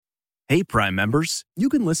Hey, Prime members, you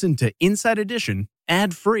can listen to Inside Edition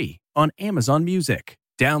ad-free on Amazon Music.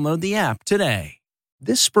 Download the app today.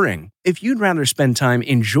 This spring, if you'd rather spend time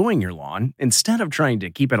enjoying your lawn instead of trying to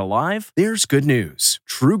keep it alive, there's good news.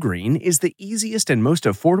 TruGreen is the easiest and most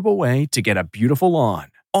affordable way to get a beautiful lawn.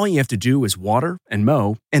 All you have to do is water and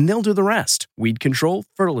mow, and they'll do the rest. Weed control,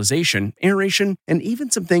 fertilization, aeration, and even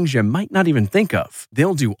some things you might not even think of.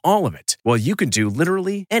 They'll do all of it, while you can do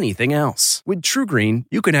literally anything else. With TruGreen,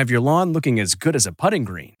 you can have your lawn looking as good as a putting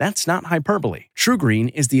green. That's not hyperbole.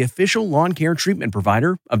 TruGreen is the official lawn care treatment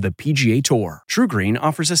provider of the PGA Tour. TruGreen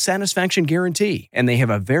offers a satisfaction guarantee, and they have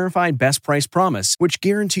a verified best price promise, which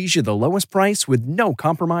guarantees you the lowest price with no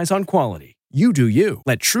compromise on quality. You do you.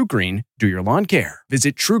 Let TruGreen do your lawn care.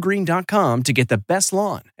 Visit TruGreen.com to get the best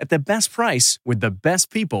lawn at the best price with the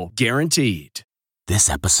best people guaranteed. This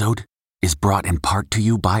episode is brought in part to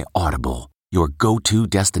you by Audible, your go-to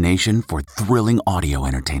destination for thrilling audio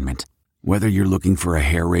entertainment. Whether you're looking for a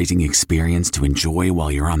hair-raising experience to enjoy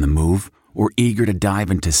while you're on the move or eager to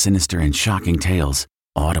dive into sinister and shocking tales,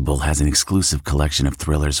 Audible has an exclusive collection of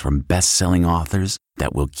thrillers from best-selling authors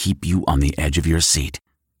that will keep you on the edge of your seat.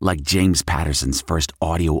 Like James Patterson's first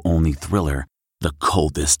audio-only thriller, The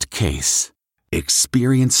Coldest Case.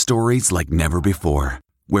 Experience stories like never before,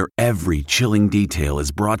 where every chilling detail is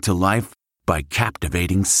brought to life by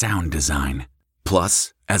captivating sound design.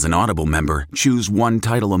 Plus, as an Audible member, choose one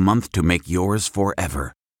title a month to make yours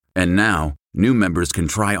forever. And now, new members can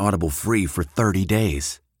try Audible free for 30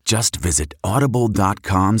 days. Just visit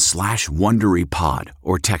audible.com/WonderyPod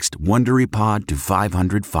or text WonderyPod to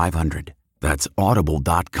 500-500. That's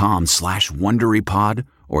audible.com/WonderyPod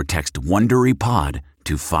or text WonderyPod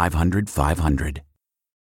to 500-500.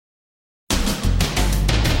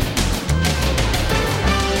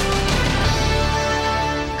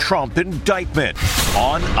 Trump indictment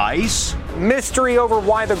on ice? Mystery over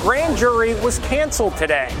why the grand jury was canceled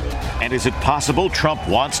today. And is it possible Trump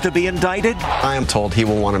wants to be indicted? I am told he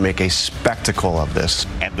will want to make a spectacle of this.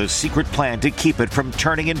 And the secret plan to keep it from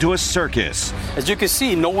turning into a circus. As you can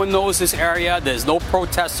see, no one knows this area. There's no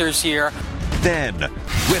protesters here. Then,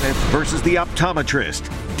 Gwyneth versus the optometrist.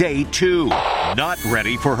 Day 2. Not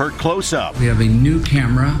ready for her close-up. We have a new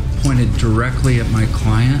camera pointed directly at my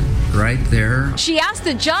client, right there. She asked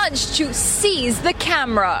the judge to seize the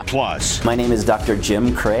camera. Plus, my name is Dr.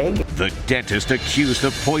 Jim Craig. The dentist accused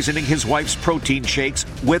of poisoning his wife's protein shakes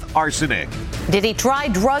with arsenic. Did he try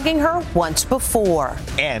drugging her once before?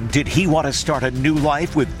 And did he want to start a new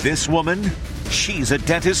life with this woman? She's a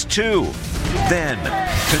dentist too. Then,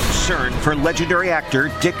 concern for legendary actor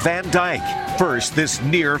Dick Van Dyke. First, this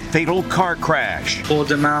near-fatal car crash. Pulled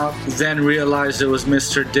him out, then realized it was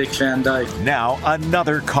Mr. Dick Van Dyke. Now,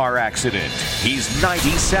 another car accident. He's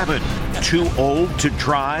 97, too old to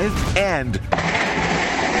drive, and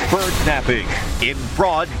birdnapping in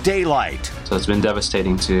broad daylight. So it's been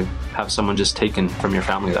devastating to have someone just taken from your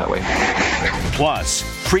family that way. Plus,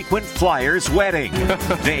 frequent flyers' wedding.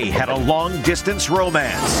 They had a long-distance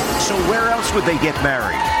romance. So where else would they get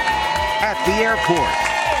married? At the airport.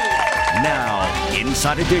 Now,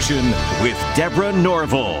 Inside Edition with Deborah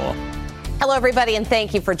Norville. Hello, everybody, and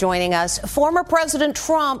thank you for joining us. Former President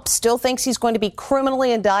Trump still thinks he's going to be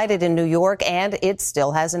criminally indicted in New York, and it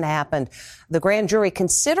still hasn't happened. The grand jury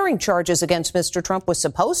considering charges against Mr. Trump was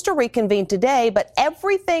supposed to reconvene today, but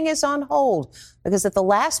everything is on hold because at the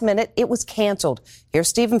last minute it was canceled. Here's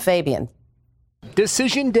Stephen Fabian.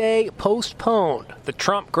 Decision day postponed. The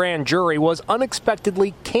Trump grand jury was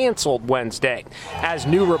unexpectedly canceled Wednesday, as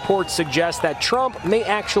new reports suggest that Trump may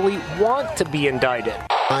actually want to be indicted.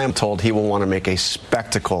 I am told he will want to make a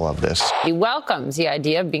spectacle of this. He welcomes the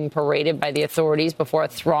idea of being paraded by the authorities before a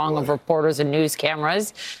throng of reporters and news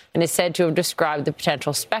cameras, and is said to have described the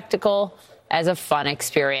potential spectacle as a fun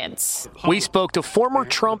experience. We spoke to former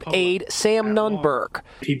Trump aide Sam Nunberg.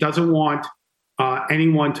 He doesn't want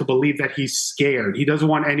anyone to believe that he's scared. He doesn't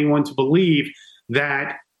want anyone to believe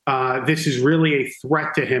that this is really a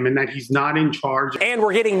threat to him and that he's not in charge. And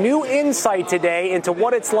we're getting new insight today into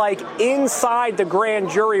what it's like inside the grand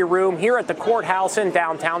jury room here at the courthouse in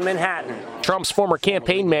downtown Manhattan. Trump's former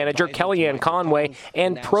campaign manager, Kellyanne Conway,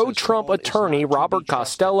 and pro-Trump attorney Robert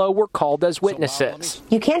Costello were called as witnesses.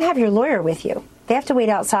 You can't have your lawyer with you. They have to wait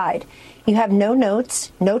outside. You have no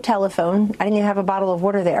notes, no telephone. I didn't even have a bottle of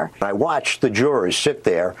water there. I watched the jurors sit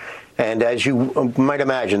there, and as you might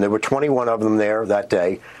imagine, there were 21 of them there that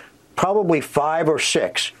day. Probably 5 or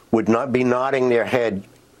 6 would not be nodding their head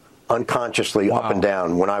unconsciously up and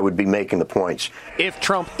down when I would be making the points. If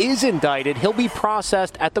Trump is indicted, he'll be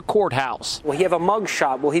processed at the courthouse. Will he have a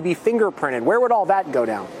mugshot? Will he be fingerprinted? Where would all that go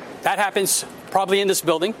down? That happens Probably in this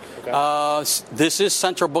building. This is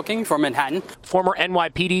Central Booking from Manhattan. Former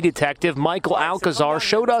NYPD detective Michael Alcazar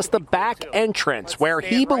showed us the back entrance where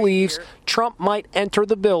he believes Trump might enter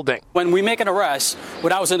the building. When we make an arrest,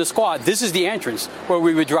 when I was in the squad, this is the entrance where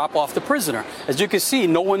we would drop off the prisoner. As you can see,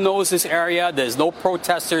 no one knows this area. There's no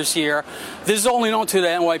protesters here. This is only known to the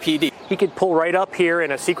NYPD. He could pull right up here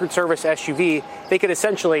in a Secret Service SUV. They could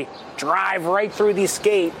essentially drive right through this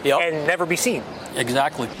gate and never be seen.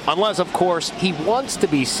 Exactly. Unless, of course, he wants to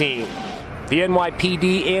be seen. The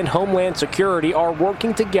NYPD and Homeland Security are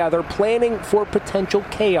working together, planning for potential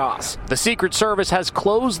chaos. The Secret Service has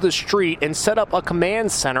closed the street and set up a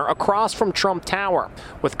command center across from Trump Tower,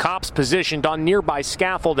 with cops positioned on nearby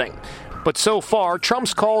scaffolding. But so far,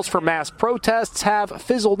 Trump's calls for mass protests have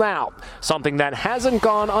fizzled out, something that hasn't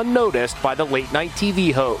gone unnoticed by the late-night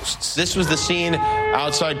TV hosts. This was the scene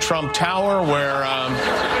outside Trump Tower where,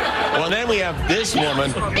 well, then we have this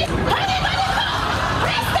woman.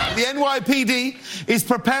 The NYPD is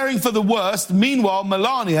preparing for the worst. Meanwhile,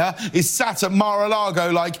 Melania is sat at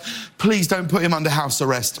Mar-a-Lago like, please don't put him under house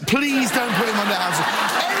arrest. Please don't put him under house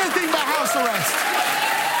arrest. Anything but house arrest.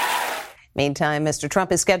 Meantime, Mr.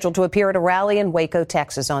 Trump is scheduled to appear at a rally in Waco,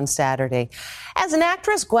 Texas on Saturday. As an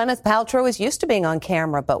actress, Gwyneth Paltrow is used to being on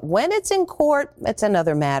camera, but when it's in court, it's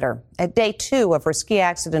another matter. At day 2 of her ski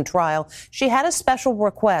accident trial, she had a special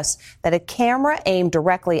request that a camera aimed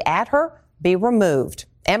directly at her be removed.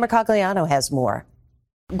 Amber Cagliano has more.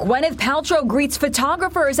 Gwyneth Paltrow greets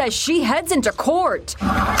photographers as she heads into court.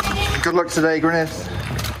 Good luck today, Gwyneth.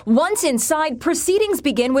 Once inside, proceedings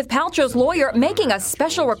begin with Paltrow's lawyer making a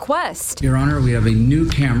special request. Your Honor, we have a new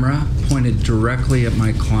camera pointed directly at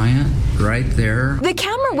my client, right there. The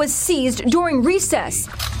camera was seized during recess.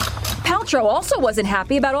 Paltrow also wasn't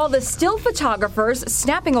happy about all the still photographers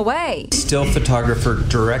snapping away. Still photographer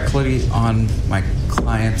directly on my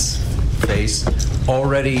client's face,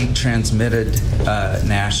 already transmitted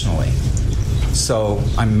nationally. So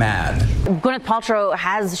I'm mad. Gwyneth Paltrow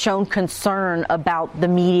has shown concern about the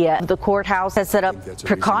media. The courthouse has set up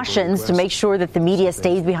precautions to make sure that the media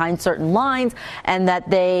stays behind certain lines and that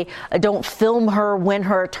they don't film her when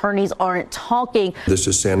her attorneys aren't talking. This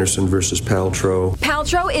is Sanderson versus Paltrow.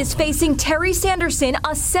 Paltrow is facing Terry Sanderson,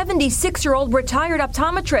 a 76-year-old retired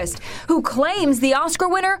optometrist who claims the Oscar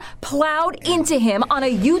winner plowed into him on a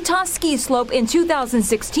Utah ski slope in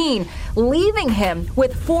 2016, leaving him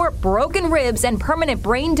with 4 broken ribs and permanent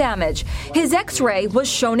brain damage. His X-ray was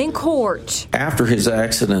shown in court. After his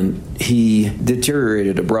accident, he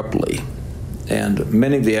deteriorated abruptly, and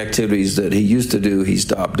many of the activities that he used to do, he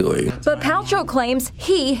stopped doing. But Paltrow claims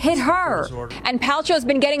he hit her. And Paltrow's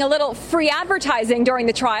been getting a little free advertising during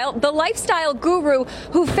the trial. The lifestyle guru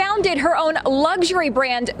who founded her own luxury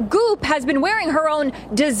brand, Goop, has been wearing her own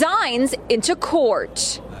designs into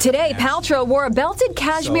court. Today, Paltrow wore a belted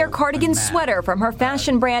cashmere cardigan sweater from her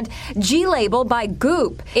fashion brand G-Label by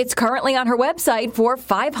Goop. It's currently on her website for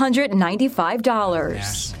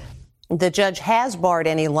 $595. The judge has barred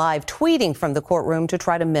any live tweeting from the courtroom to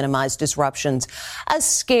try to minimize disruptions. A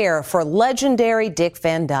scare for legendary Dick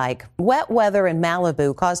Van Dyke. Wet weather in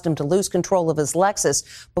Malibu caused him to lose control of his Lexus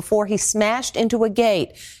before he smashed into a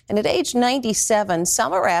gate. And at age 97,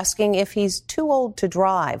 some are asking if he's too old to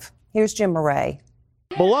drive. Here's Jim Murray.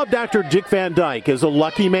 Beloved actor Dick Van Dyke is a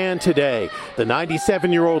lucky man today. The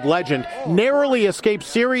 97-year-old legend narrowly escaped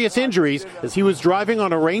serious injuries as he was driving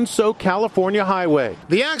on a rain-soaked California highway.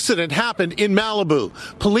 The accident happened in Malibu.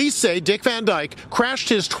 Police say Dick Van Dyke crashed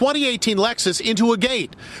his 2018 Lexus into a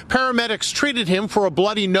gate. Paramedics treated him for a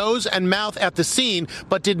bloody nose and mouth at the scene,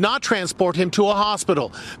 but did not transport him to a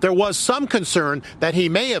hospital. There was some concern that he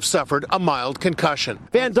may have suffered a mild concussion.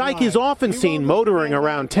 Van Dyke is often seen motoring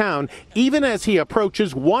around town, even as he approaches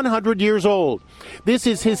 100 years old. This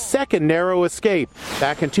is his second narrow escape.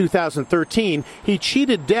 Back in 2013, he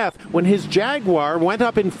cheated death when his Jaguar went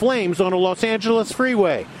up in flames on a Los Angeles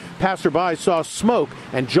freeway. Passersby saw smoke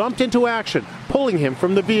and jumped into action, pulling him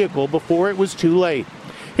from the vehicle before it was too late.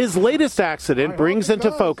 His latest accident brings into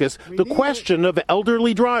focus the question of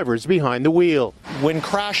elderly drivers behind the wheel. When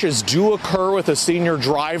crashes do occur with a senior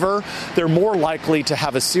driver, they're more likely to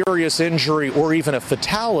have a serious injury or even a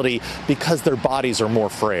fatality because their bodies are more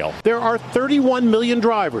frail. There are 31 million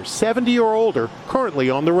drivers 70 or older currently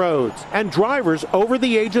on the roads, and drivers over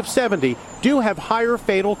the age of 70 do have higher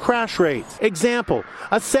fatal crash rates. Example,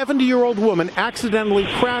 a 70-year-old woman accidentally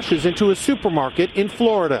crashes into a supermarket in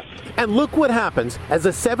Florida. And look what happens as a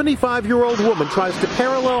 75-year-old woman tries to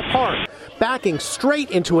parallel park, backing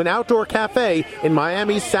straight into an outdoor cafe in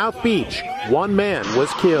Miami's South Beach. One man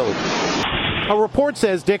was killed. A report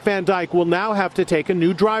says Dick Van Dyke will now have to take a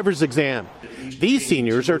new driver's exam. These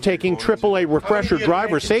seniors are taking AAA refresher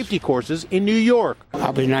driver safety courses in New York.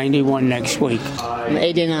 I'll be 91 next week. I'm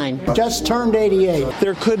 89. Just turned 88.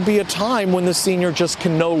 There could be a time when the senior just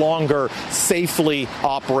can no longer safely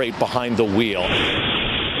operate behind the wheel.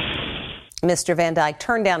 Mr. Van Dyke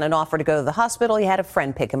turned down an offer to go to the hospital. He had a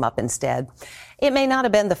friend pick him up instead. It may not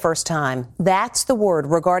have been the first time. That's the word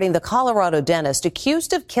regarding the Colorado dentist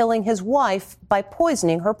accused of killing his wife by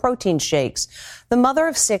poisoning her protein shakes. The mother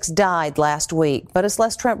of 6 died last week, but as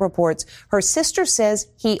Les Trent reports, her sister says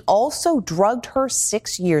he also drugged her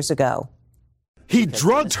 6 years ago. He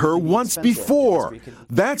drugged her once before.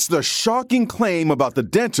 That's the shocking claim about the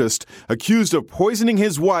dentist accused of poisoning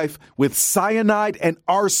his wife with cyanide and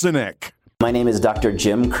arsenic. My name is Dr.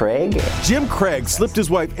 Jim Craig. Jim Craig slipped his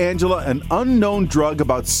wife Angela an unknown drug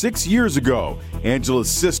about 6 years ago, Angela's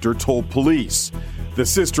sister told police. The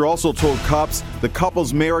sister also told cops the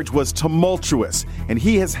couple's marriage was tumultuous and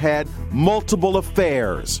he has had multiple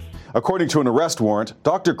affairs. According to an arrest warrant,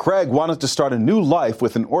 Dr. Craig wanted to start a new life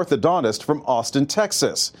with an orthodontist from Austin,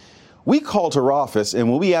 Texas. We called her office, and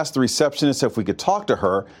when we asked the receptionist if we could talk to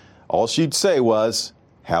her, all she'd say was,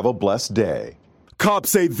 "Have a blessed day." Cops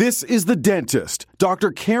say this is the dentist,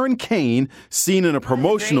 Dr. Karen Kane, seen in a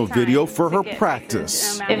promotional video for her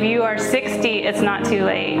practice. If you are 60, it's not too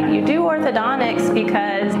late. You do orthodontics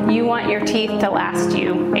because you want your teeth to last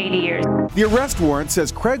you 80 years. The arrest warrant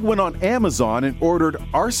says Craig went on Amazon and ordered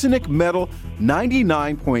arsenic metal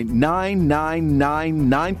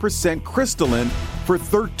 99.9999% crystalline for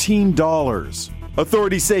 $13.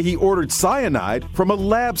 Authorities say he ordered cyanide from a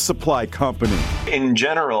lab supply company. In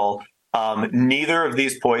general, neither of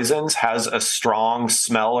these poisons has a strong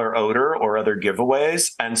smell or odor or other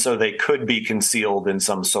giveaways, and so they could be concealed in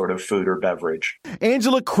some sort of food or beverage.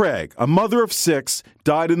 Angela Craig, a mother of 6,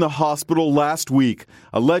 died in the hospital last week,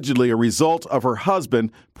 allegedly a result of her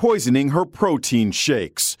husband poisoning her protein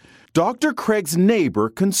shakes. Dr. Craig's neighbor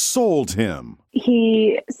consoled him.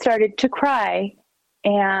 He started to cry,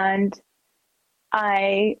 and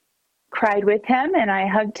I cried with him, and I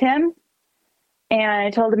hugged him. And I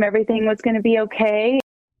told him everything was going to be okay.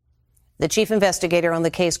 The chief investigator on the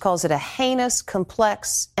case calls it a heinous,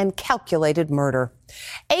 complex, and calculated murder.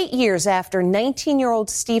 8 years after 19-year-old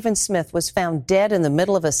Stephen Smith was found dead in the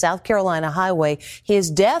middle of a South Carolina highway,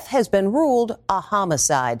 his death has been ruled a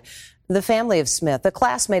homicide. The family of Smith, a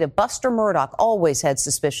classmate of Buster Murdaugh, always had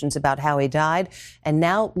suspicions about how he died, and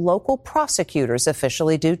now local prosecutors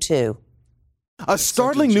officially do too. A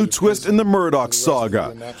startling new twist in the Murdaugh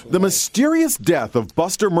saga. The mysterious death of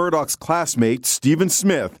Buster Murdaugh's classmate, Stephen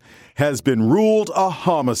Smith, has been ruled a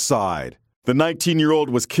homicide. The 19-year-old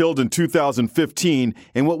was killed in 2015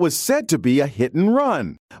 in what was said to be a hit and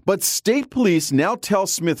run. But state police now tell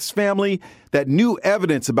Smith's family that new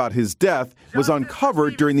evidence about his death was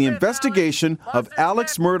uncovered during the investigation of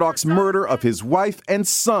Alex Murdaugh's murder of his wife and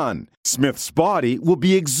son. Smith's body will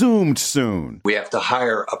be exhumed soon. We have to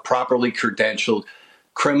hire a properly credentialed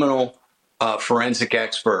criminal forensic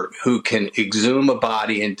expert who can exhume a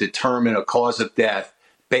body and determine a cause of death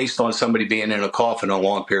based on somebody being in a coffin a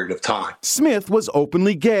long period of time. Smith was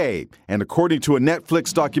openly gay, and according to a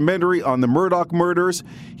Netflix documentary on the Murdaugh murders,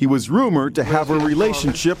 he was rumored to have a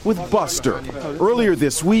relationship with Buster. Earlier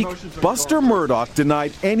this week, Buster Murdaugh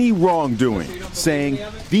denied any wrongdoing, saying,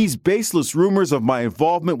 "These baseless rumors of my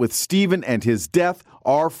involvement with Stephen and his death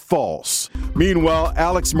are false." Meanwhile,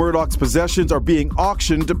 Alex Murdaugh's possessions are being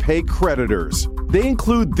auctioned to pay creditors. They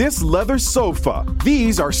include this leather sofa.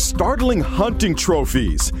 These are startling hunting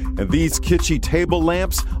trophies. And these kitschy table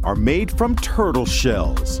lamps are made from turtle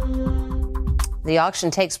shells. The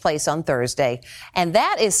auction takes place on Thursday. And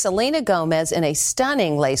that is Selena Gomez in a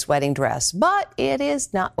stunning lace wedding dress. But it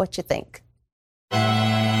is not what you think.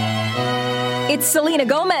 It's Selena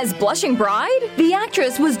Gomez, blushing bride. The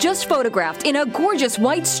actress was just photographed in a gorgeous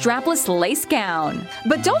white strapless lace gown.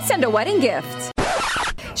 But don't send a wedding gift.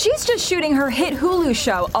 She's just shooting her hit Hulu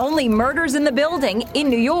show, Only Murders in the Building, in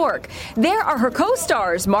New York. There are her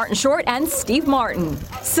co-stars, Martin Short and Steve Martin.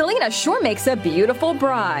 Selena sure makes a beautiful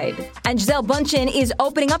bride. And Gisele Bündchen is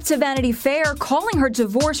opening up to Vanity Fair, calling her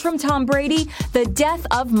divorce from Tom Brady the death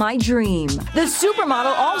of my dream. The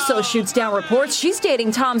supermodel also shoots down reports she's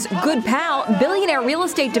dating Tom's good pal, billionaire real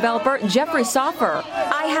estate developer Jeffrey Soffer.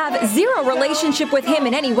 I have zero relationship with him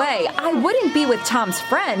in any way. I wouldn't be with Tom's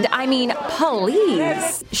friend. I mean,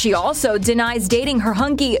 please. She also denies dating her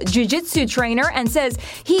hunky jiu-jitsu trainer and says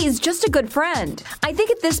he's just a good friend. I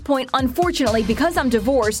think at this point, unfortunately, because I'm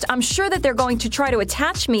divorced, I'm sure that they're going to try to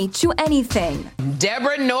attach me to anything.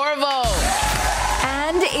 Deborah Norville.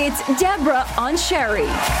 And it's Deborah on Sherry.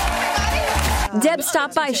 Deb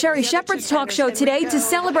stopped by Sherri Shepherd's talk show today to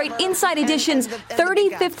celebrate Inside Edition's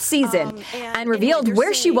 35th season and revealed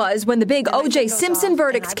where she was when the big O.J. Simpson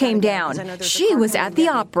verdict came down. She was at the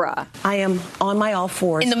opera. I am on my all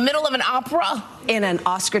fours. In the middle of an opera? In an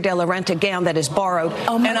Oscar de la Renta gown that is borrowed.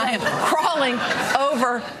 And I am crawling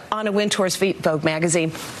over Anna Wintour's Vogue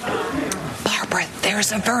magazine. Barbara,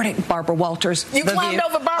 there's a verdict. Barbara Walters. You climbed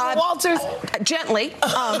over Barbara Walters? Gently.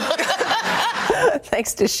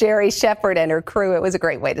 Thanks to Sherri Shepherd and her crew. It was a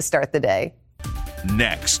great way to start the day.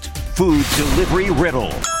 Next, food delivery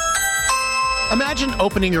riddle. Imagine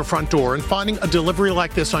opening your front door and finding a delivery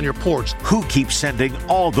like this on your porch. Who keeps sending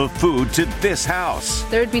all the food to this house?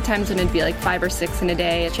 There would be times when it'd be like 5 or 6 in a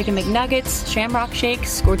day. Chicken McNuggets, Shamrock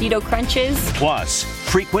Shakes, Gordito Crunches. Plus,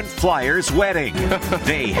 frequent flyers' wedding.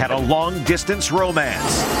 They had a long-distance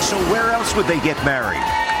romance. So where else would they get married?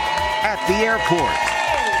 At the airport.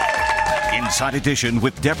 Inside Edition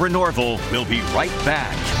with Deborah Norville. We'll be right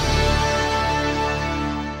back.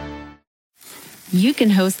 You can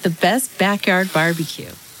host the best backyard barbecue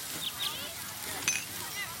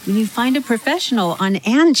when you find a professional on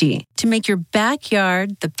Angie to make your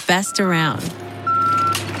backyard the best around.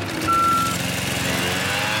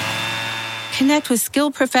 Connect with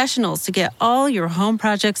skilled professionals to get all your home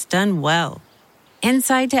projects done well.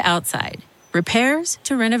 Inside to outside, repairs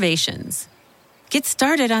to renovations. Get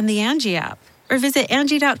started on the Angie app or visit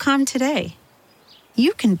Angie.com today.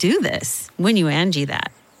 You can do this when you Angie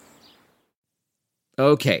that.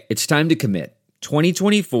 Okay, it's time to commit.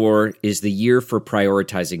 2024 is the year for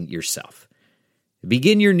prioritizing yourself.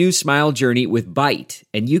 Begin your new smile journey with Byte,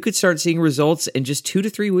 and you could start seeing results in just 2 to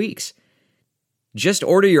 3 weeks. Just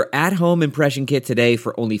order your at-home impression kit today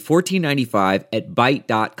for only $14.95 at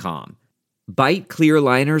Byte.com. Byte clear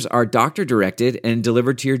liners are doctor-directed and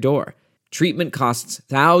delivered to your door. Treatment costs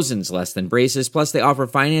thousands less than braces, plus they offer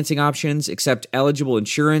financing options, accept eligible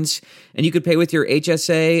insurance, and you could pay with your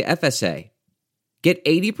HSA, FSA. Get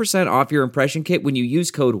 80% off your impression kit when you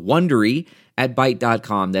use code WONDERY at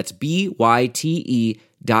Byte.com. That's BYTE.com.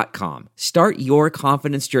 Start your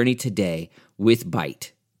confidence journey today with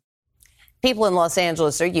Byte. People in Los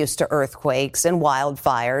Angeles are used to earthquakes and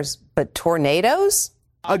wildfires, but tornadoes?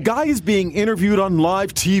 A guy is being interviewed on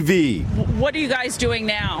live TV. What are you guys doing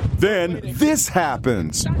now? Then this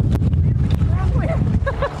happens.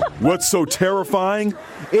 What's so terrifying?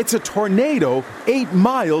 It's a tornado 8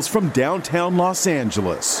 miles from downtown Los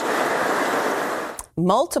Angeles.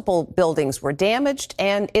 Multiple buildings were damaged,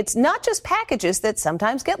 and it's not just packages that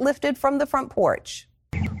sometimes get lifted from the front porch.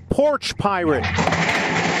 Porch pirate.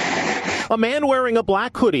 A man wearing a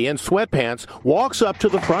black hoodie and sweatpants walks up to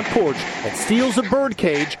the front porch and steals a bird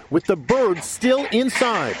cage with the bird still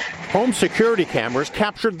inside. Home security cameras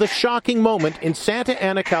captured the shocking moment in Santa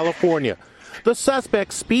Ana, California. The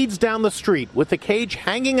suspect speeds down the street with the cage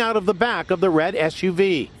hanging out of the back of the red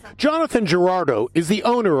SUV. Jonathan Gerardo is the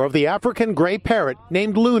owner of the African gray parrot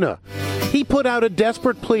named Luna. He put out a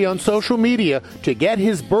desperate plea on social media to get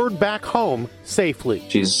his bird back home safely.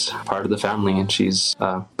 She's part of the family, and she's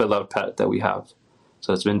a beloved pet that we have.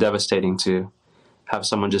 So it's been devastating to have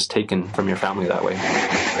someone just taken from your family that way.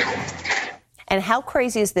 And how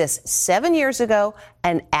crazy is this? 7 years ago,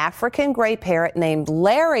 an African gray parrot named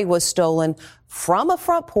Larry was stolen from a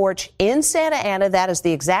front porch in Santa Ana. That is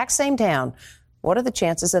the exact same town. What are the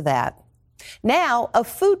chances of that? Now, a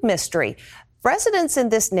food mystery. Residents in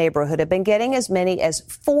this neighborhood have been getting as many as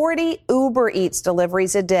 40 Uber Eats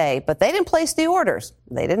deliveries a day, but they didn't place the orders.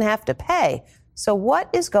 They didn't have to pay. So what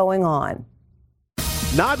is going on?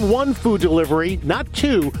 Not one food delivery, not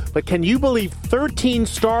two, but can you believe 13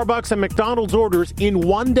 Starbucks and McDonald's orders in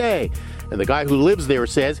one day? And the guy who lives there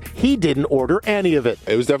says he didn't order any of it.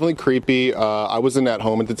 It was definitely creepy. I wasn't at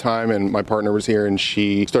home at the time, and my partner was here, and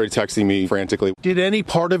she started texting me frantically. Did any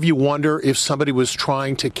part of you wonder if somebody was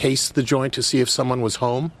trying to case the joint to see if someone was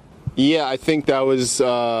home? Yeah, I think that was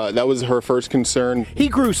her first concern. He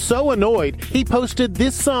grew so annoyed, he posted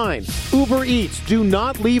this sign: Uber Eats, do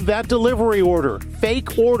not leave that delivery order.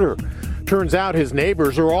 Fake order. Turns out his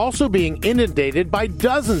neighbors are also being inundated by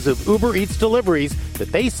dozens of Uber Eats deliveries that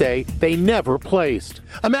they say they never placed.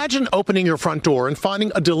 Imagine opening your front door and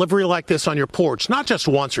finding a delivery like this on your porch, not just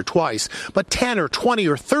once or twice, but 10 or 20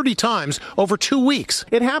 or 30 times over 2 weeks.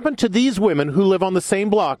 It happened to these women who live on the same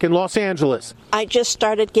block in Los Angeles. I just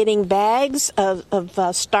started getting bags of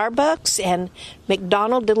Starbucks and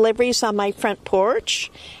McDonald's deliveries on my front porch,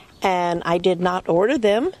 and I did not order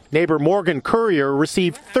them. Neighbor Morgan Courier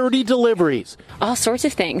received 30 deliveries. All sorts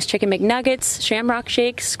of things. Chicken McNuggets, Shamrock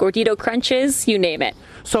Shakes, Gordito Crunches, you name it.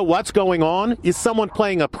 So what's going on? Is someone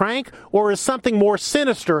playing a prank, or is something more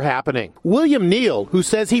sinister happening? William Neal, who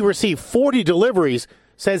says he received 40 deliveries,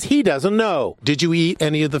 says he doesn't know. Did you eat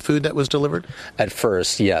any of the food that was delivered? At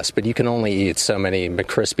first, yes, but you can only eat so many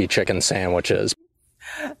McCrispy chicken sandwiches.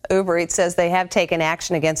 Uber Eats says they have taken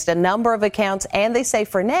action against a number of accounts, and they say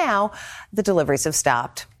for now, the deliveries have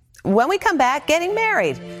stopped. When we come back, getting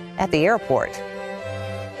married at the airport.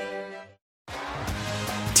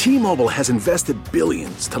 T-Mobile has invested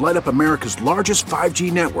billions to light up America's largest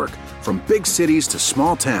 5G network, from big cities to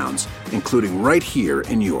small towns, including right here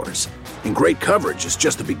in yours. And great coverage is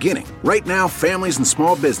just the beginning. Right now, families and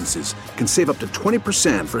small businesses can save up to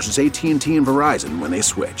 20% versus AT&T and Verizon when they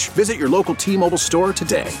switch. Visit your local T-Mobile store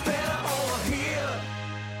today.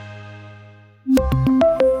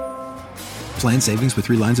 Plan savings with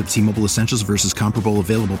 3 lines of T-Mobile Essentials versus comparable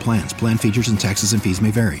available plans. Plan features and taxes and fees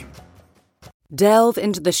may vary. Delve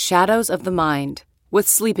into the shadows of the mind with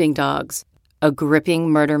Sleeping Dogs, a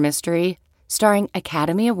gripping murder mystery starring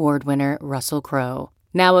Academy Award winner Russell Crowe.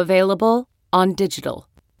 Now available on digital.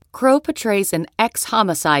 Crowe portrays an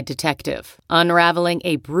ex-homicide detective unraveling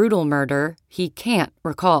a brutal murder he can't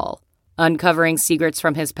recall. Uncovering secrets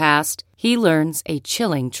from his past, he learns a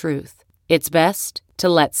chilling truth. It's best to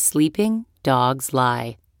let sleeping dogs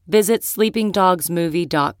lie. Visit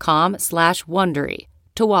sleepingdogsmovie.com/Wondery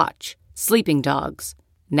to watch Sleeping Dogs,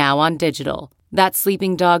 now on digital. That's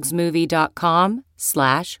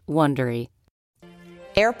sleepingdogsmovie.com/Wondery.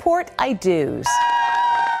 Airport I-dos.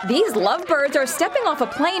 These lovebirds are stepping off a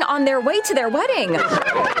plane on their way to their wedding.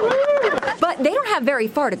 But they don't have very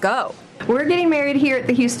far to go. We're getting married here at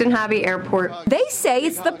the Houston Hobby Airport. They say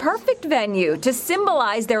it's the perfect venue to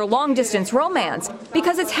symbolize their long-distance romance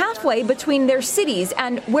because it's halfway between their cities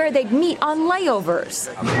and where they'd meet on layovers.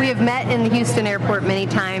 We have met in the Houston airport many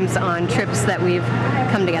times on trips that we've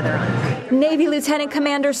come together on. Navy Lieutenant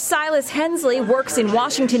Commander Silas Hensley works in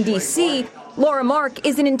Washington, D.C. Laura Mark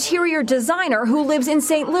is an interior designer who lives in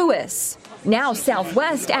St. Louis. Now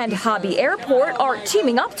Southwest and Hobby Airport are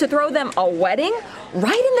teaming up to throw them a wedding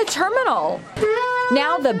right in the terminal.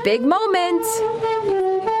 Now the big moment.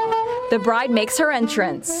 The bride makes her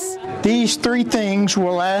entrance. These 3 things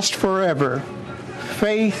will last forever: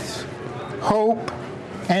 faith, hope,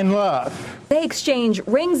 and love. They exchange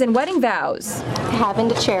rings and wedding vows. Having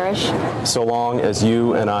to cherish. So long as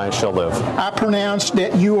you and I shall live. I pronounce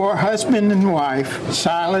that you are husband and wife.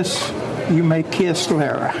 Silas, you may kiss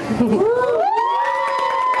Lara.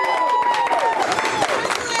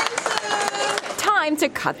 Time to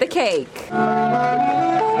cut the cake.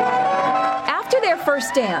 After their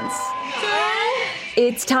first dance,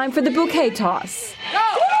 it's time for the bouquet toss.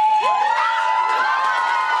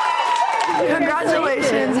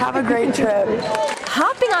 Congratulations. Have a great trip.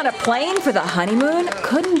 Hopping on a plane for the honeymoon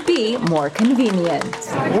couldn't be more convenient.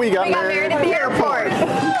 We got married at the airport.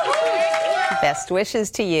 Best wishes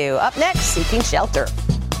to you. Up next, seeking shelter.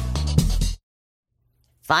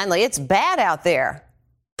 Finally, it's bad out there.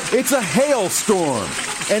 It's a hailstorm,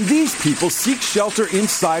 and these people seek shelter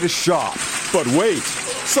inside a shop. But wait,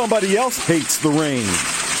 somebody else hates the rain.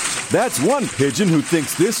 That's one pigeon who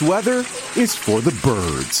thinks this weather is for the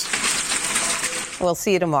birds. We'll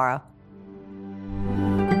see you tomorrow.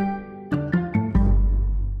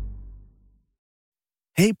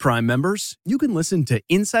 Hey, Prime members, you can listen to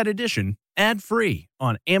Inside Edition ad-free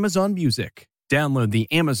on Amazon Music. Download the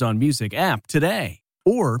Amazon Music app today.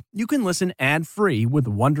 Or you can listen ad-free with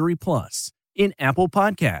Wondery Plus in Apple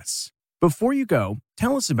Podcasts. Before you go,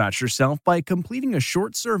 tell us about yourself by completing a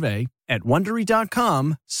short survey at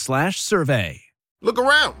Wondery.com/survey. Look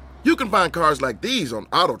around. You can find cars like these on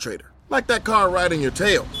AutoTrader. Like that car right in your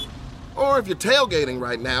tail. Or if you're tailgating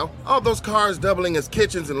right now, all those cars doubling as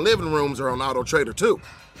kitchens and living rooms are on AutoTrader too.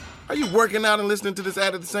 Are you working out and listening to this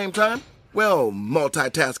ad at the same time? Well,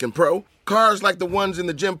 multitasking pro, cars like the ones in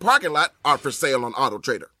the gym parking lot are for sale on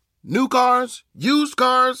AutoTrader. New cars, used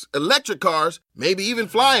cars, electric cars, maybe even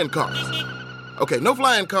flying cars. Okay, no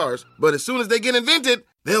flying cars, but as soon as they get invented,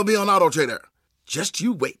 they'll be on AutoTrader. Just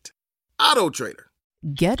you wait. AutoTrader.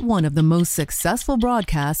 Get one of the most successful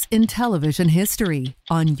broadcasts in television history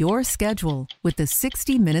on your schedule with the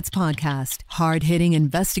 60 Minutes podcast. Hard-hitting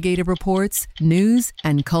investigative reports, news,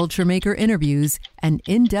 and culture maker interviews, and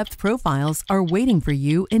in-depth profiles are waiting for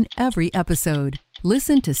you in every episode.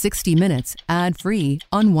 Listen to 60 Minutes ad-free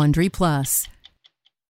on Wondery Plus.